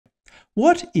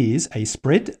what is a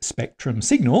spread spectrum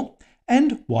signal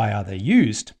and why are they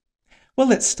used? Well,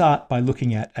 let's start by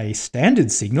looking at a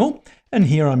standard signal, and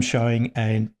here I'm showing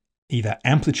an either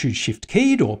amplitude shift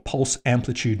keyed or pulse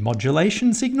amplitude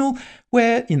modulation signal,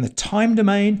 where in the time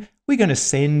domain, we're going to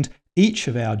send each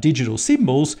of our digital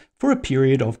symbols for a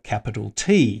period of capital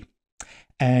T.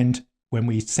 And when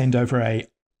we send over a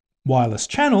wireless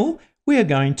channel, we are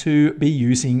going to be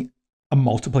using a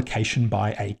multiplication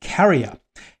by a carrier.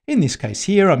 In this case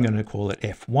here, I'm going to call it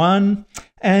F1.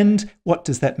 And what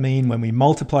does that mean when we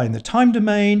multiply in the time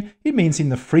domain? It means in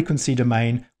the frequency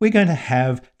domain, we're going to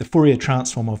have the Fourier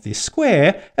transform of this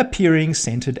square appearing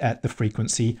centered at the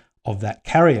frequency of that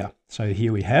carrier. So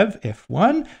here we have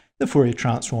F1. The Fourier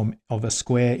transform of a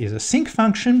square is a sinc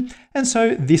function. And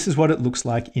so this is what it looks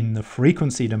like in the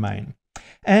frequency domain.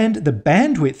 And the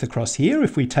bandwidth across here,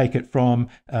 if we take it from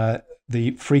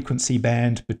the frequency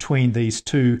band between these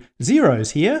two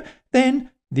zeros here, then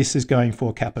this is going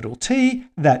for capital T.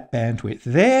 That bandwidth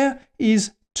there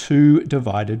is 2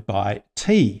 divided by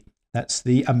T. That's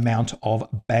the amount of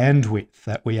bandwidth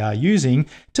that we are using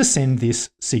to send this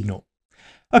signal.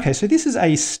 Okay, so this is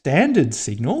a standard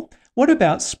signal. What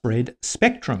about spread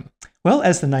spectrum? Well,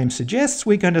 as the name suggests,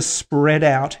 we're going to spread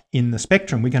out in the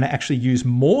spectrum. We're going to actually use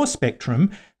more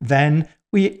spectrum than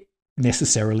we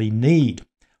necessarily need.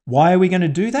 Why are we going to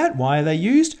do that? Why are they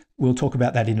used? We'll talk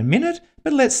about that in a minute,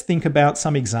 but let's think about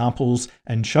some examples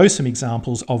and show some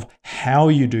examples of how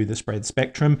you do the spread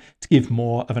spectrum to give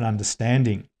more of an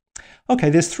understanding. Okay,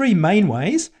 there's 3 main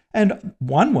ways, and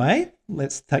one way,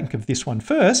 let's think of this one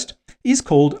first, is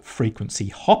called frequency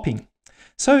hopping.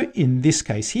 So in this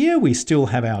case here, we still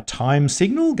have our time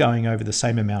signal going over the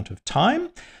same amount of time,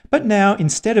 but now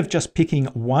instead of just picking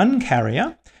one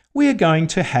carrier, we are going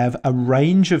to have a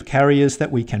range of carriers that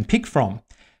we can pick from.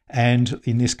 And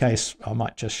in this case, I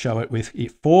might just show it with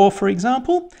 4, for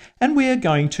example, and we are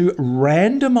going to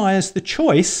randomize the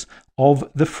choice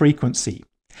of the frequency.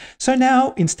 So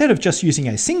now, instead of just using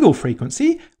a single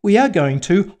frequency, we are going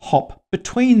to hop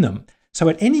between them. So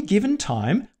at any given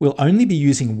time, we'll only be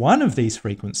using one of these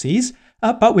frequencies,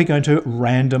 but we're going to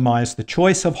randomize the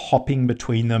choice of hopping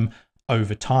between them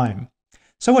over time.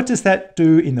 So what does that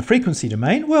do in the frequency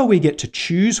domain? Well, we get to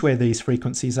choose where these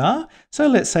frequencies are. So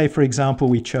let's say, for example,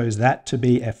 we chose that to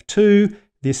be F2,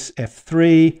 this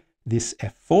F3, this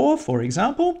F4, for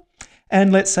example.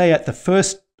 And let's say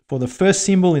for the first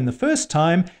symbol in the first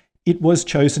time, it was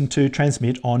chosen to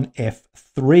transmit on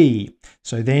F3.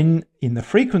 So then in the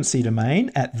frequency domain,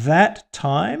 at that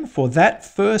time, for that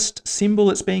first symbol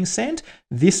that's being sent,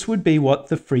 this would be what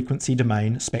the frequency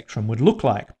domain spectrum would look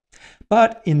like.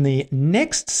 But in the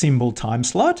next symbol time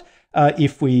slot,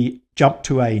 if we jump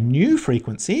to a new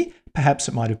frequency, perhaps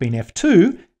it might have been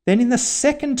F2, then in the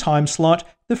second time slot,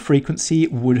 the frequency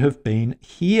would have been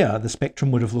here. The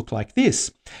spectrum would have looked like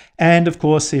this. And of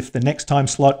course, if the next time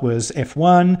slot was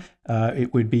F1,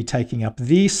 it would be taking up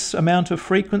this amount of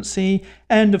frequency.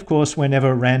 And of course,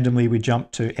 whenever randomly we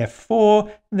jump to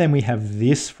F4, then we have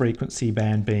this frequency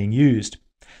band being used.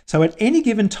 So at any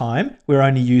given time, we're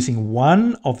only using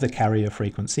one of the carrier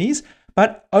frequencies,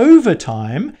 but over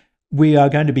time, we are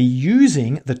going to be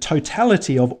using the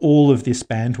totality of all of this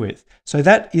bandwidth. So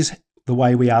that is the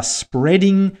way we are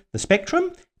spreading the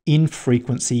spectrum in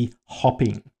frequency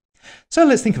hopping. So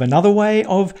let's think of another way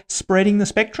of spreading the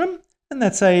spectrum, and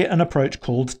that's an approach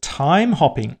called time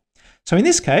hopping. So in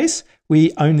this case,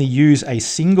 we only use a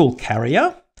single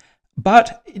carrier,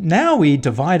 but now we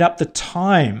divide up the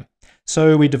time.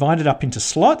 So we divide it up into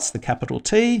slots, the capital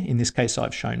T, in this case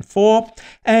I've shown 4,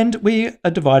 and we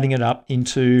are dividing it up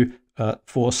into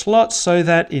 4 slots so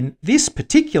that in this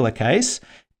particular case,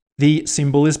 the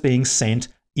symbol is being sent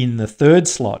in the 3rd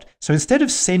slot. So instead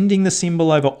of sending the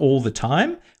symbol over all the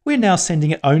time, we're now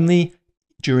sending it only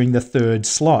during the 3rd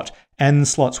slot, and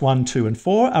slots 1, 2, and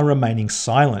 4 are remaining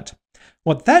silent.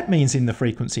 What that means in the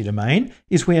frequency domain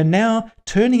is we are now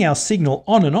turning our signal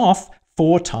on and off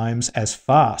 4 times as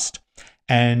fast.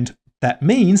 And that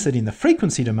means that in the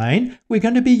frequency domain, we're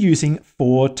going to be using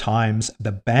 4 times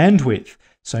the bandwidth.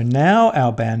 So now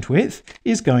our bandwidth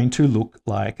is going to look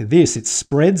like this. It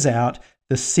spreads out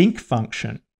the sinc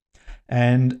function.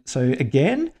 And so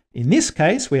again, in this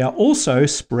case, we are also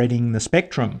spreading the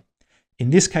spectrum. In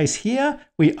this case here,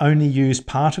 we only use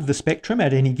part of the spectrum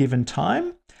at any given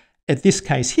time. At this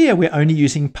case here, we're only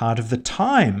using part of the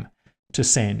time to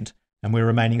send, and we're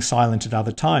remaining silent at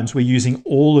other times. We're using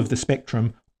all of the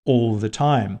spectrum all the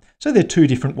time. So there are 2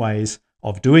 different ways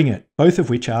of doing it, both of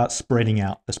which are spreading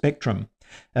out the spectrum.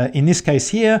 In this case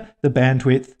here, the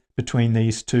bandwidth between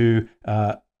these 2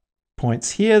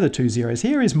 points here, the 2 zeros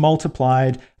here, is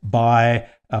multiplied by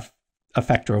a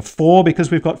factor of 4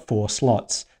 because we've got 4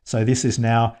 slots. So this is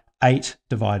now 8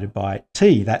 divided by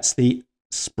t. That's the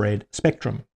spread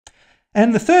spectrum.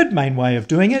 And the third main way of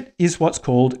doing it is what's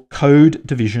called code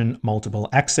division multiple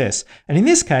access. And in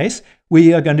this case,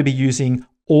 we are going to be using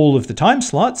all of the time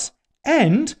slots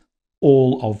and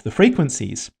all of the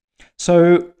frequencies.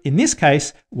 So in this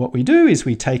case, what we do is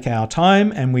we take our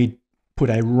time and we put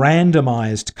a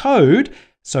randomized code.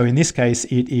 So in this case,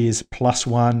 it is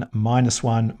 +1,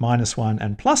 -1, -1,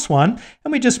 and +1.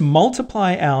 And we just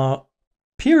multiply our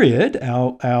period,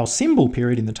 our symbol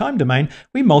period in the time domain,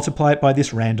 we multiply it by this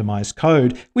randomized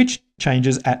code, which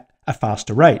changes at a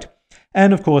faster rate.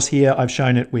 And of course, here I've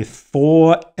shown it with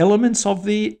 4 elements of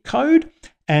the code.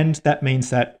 And that means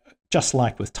that just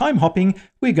like with time hopping,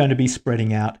 we're going to be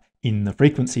spreading out in the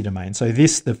frequency domain. So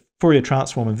this, the Fourier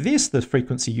transform of this, the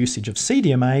frequency usage of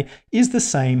CDMA, is the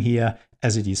same here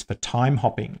as it is for time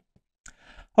hopping.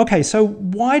 Okay, so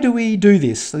why do we do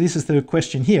this? So this is the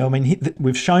question here. I mean,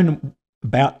 we've shown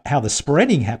about how the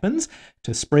spreading happens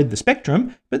to spread the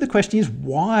spectrum, but the question is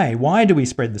why? Why do we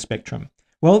spread the spectrum?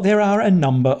 Well, there are a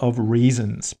number of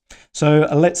reasons. So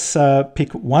let's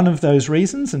pick one of those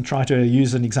reasons and try to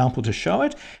use an example to show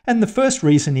it. And the first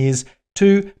reason is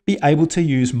to be able to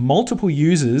use multiple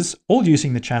users all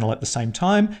using the channel at the same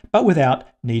time, but without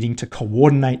needing to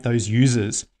coordinate those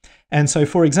users. And so,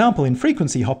 for example, in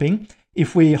frequency hopping,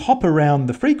 if we hop around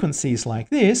the frequencies like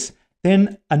this,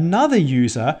 then another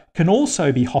user can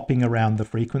also be hopping around the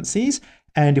frequencies.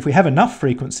 And if we have enough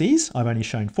frequencies, I've only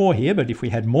shown 4 here, but if we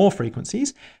had more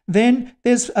frequencies, then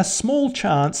there's a small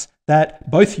chance that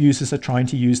both users are trying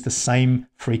to use the same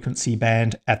frequency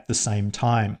band at the same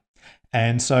time.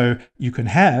 And so you can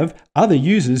have other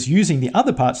users using the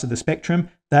other parts of the spectrum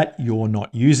that you're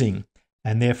not using.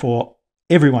 And therefore,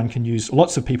 everyone can use,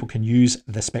 lots of people can use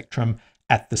the spectrum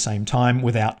at the same time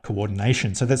without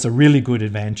coordination. So that's a really good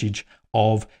advantage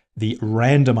of the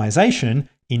randomization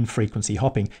in frequency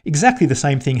hopping. Exactly the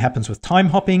same thing happens with time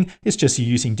hopping. It's just you're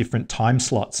using different time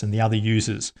slots and the other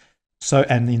users. So,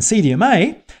 and in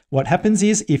CDMA, what happens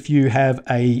is if you have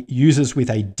users with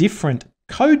a different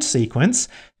code sequence,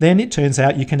 then it turns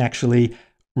out you can actually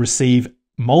receive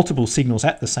multiple signals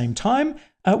at the same time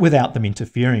without them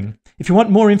interfering. If you want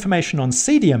more information on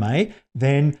CDMA,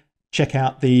 then check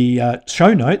out the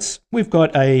show notes. We've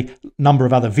got a number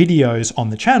of other videos on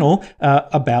the channel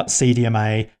about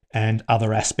CDMA and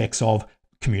other aspects of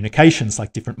communications,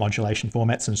 like different modulation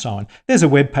formats and so on. There's a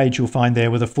web page you'll find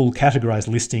there with a full categorized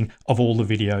listing of all the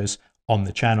videos on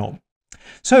the channel.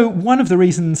 So one of the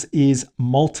reasons is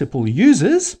multiple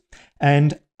users.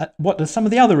 And what are some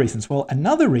of the other reasons? Well,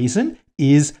 another reason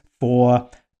is for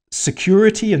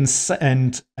security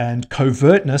and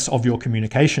covertness of your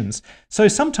communications. So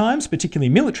sometimes, particularly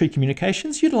military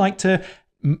communications, you'd like to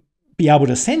be able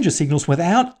to send your signals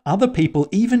without other people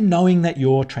even knowing that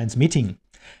you're transmitting.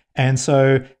 And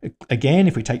so again,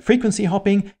 if we take frequency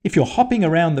hopping, if you're hopping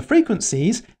around the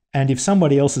frequencies, and if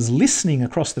somebody else is listening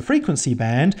across the frequency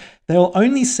band, they'll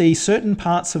only see certain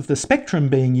parts of the spectrum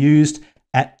being used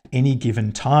at any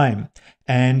given time.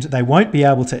 And they won't be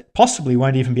able to, possibly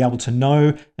won't even be able to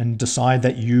know and decide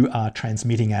that you are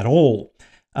transmitting at all.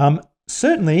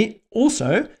 Certainly,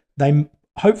 also, they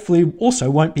hopefully also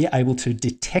won't be able to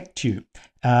detect you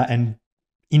and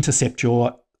intercept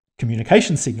your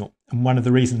communication signal. And one of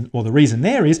the reasons, or the reason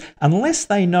there is, unless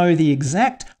they know the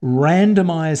exact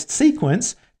randomized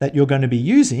sequence that you're going to be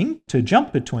using to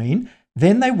jump between,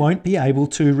 then they won't be able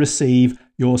to receive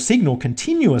your signal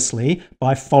continuously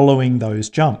by following those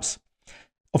jumps.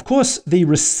 Of course, the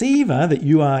receiver that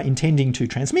you are intending to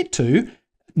transmit to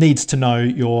needs to know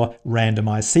your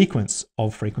randomized sequence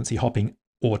of frequency hopping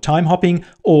or time hopping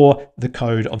or the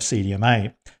code of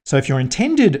CDMA. So if your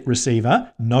intended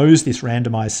receiver knows this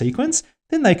randomized sequence,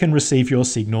 then they can receive your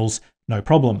signals no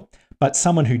problem. But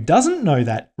someone who doesn't know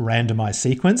that randomized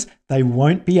sequence, they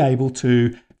won't be able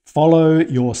to follow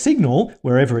your signal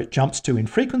wherever it jumps to in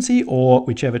frequency or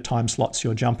whichever time slots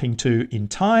you're jumping to in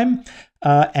time,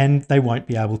 and they won't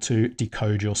be able to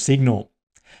decode your signal.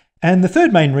 And the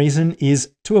third main reason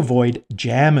is to avoid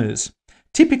jammers.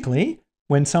 Typically,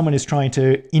 when someone is trying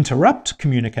to interrupt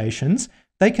communications,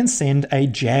 they can send a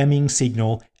jamming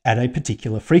signal at a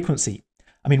particular frequency.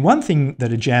 I mean, one thing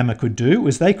that a jammer could do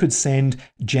is they could send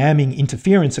jamming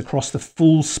interference across the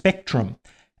full spectrum,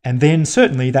 and then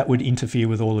certainly that would interfere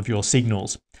with all of your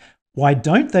signals. Why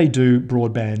don't they do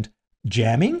broadband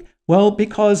jamming? Well,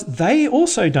 because they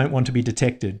also don't want to be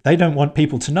detected. They don't want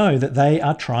people to know that they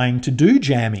are trying to do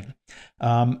jamming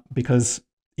because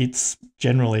it's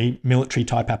generally military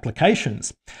type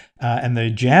applications and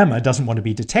the jammer doesn't want to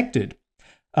be detected.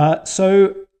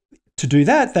 So To do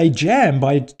that, they jam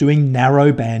by doing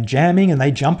narrow band jamming, and they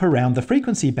jump around the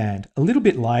frequency band, a little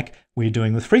bit like we're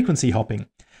doing with frequency hopping.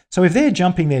 So if they're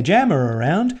jumping their jammer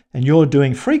around and you're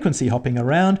doing frequency hopping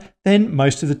around, then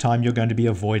most of the time you're going to be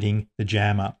avoiding the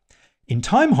jammer. In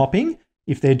time hopping,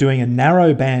 if they're doing a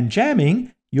narrow band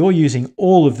jamming, you're using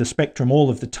all of the spectrum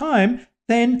all of the time,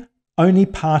 then only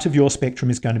part of your spectrum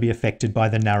is going to be affected by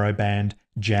the narrow band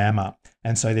jammer.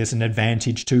 And so there's an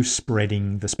advantage to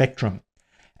spreading the spectrum.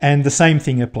 And the same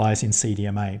thing applies in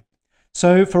CDMA.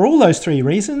 So for all those three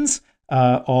reasons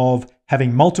of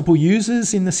having multiple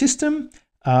users in the system,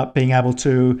 being able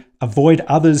to avoid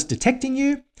others detecting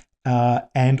you,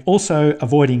 and also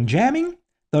avoiding jamming,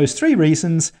 those three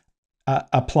reasons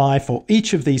apply for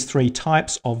each of these three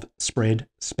types of spread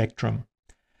spectrum.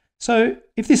 So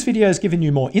if this video has given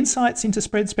you more insights into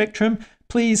spread spectrum,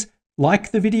 please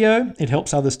like the video. It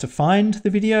helps others to find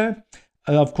the video.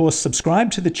 Of course,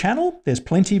 subscribe to the channel. There's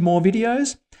plenty more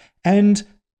videos. And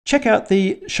check out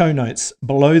the show notes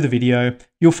below the video.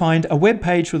 You'll find a web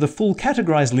page with a full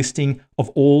categorized listing of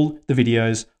all the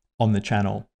videos on the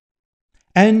channel.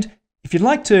 And if you'd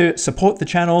like to support the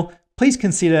channel, please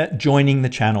consider joining the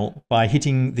channel by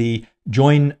hitting the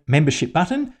Join Membership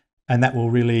button, and that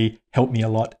will really help me a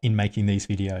lot in making these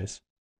videos.